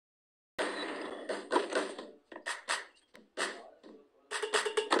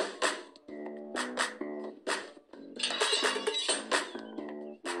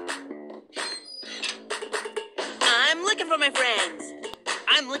for my friends.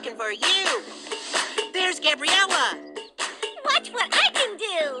 I'm looking for you. There's Gabriella. Watch what I can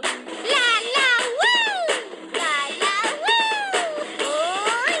do. La la woo! La la woo!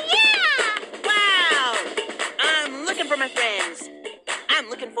 Oh yeah! Wow. I'm looking for my friends. I'm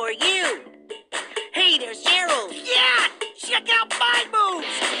looking for you. Hey, there's Gerald. Yeah! Check out my moves!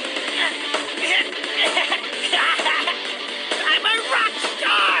 I'm a rock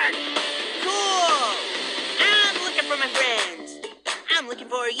star! Cool. I'm looking for my friends. I'm looking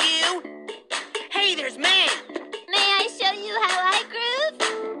for you. Hey, there's May. May I show you how I groove?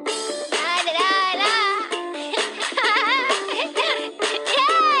 La la la la!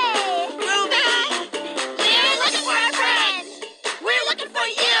 Yay! Ruby. We're looking for our friends! We're looking for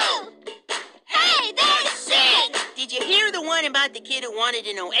you! Hey, there's Sid! Did you hear the one about the kid who wanted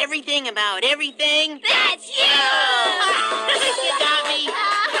to know everything about everything? That's you! You got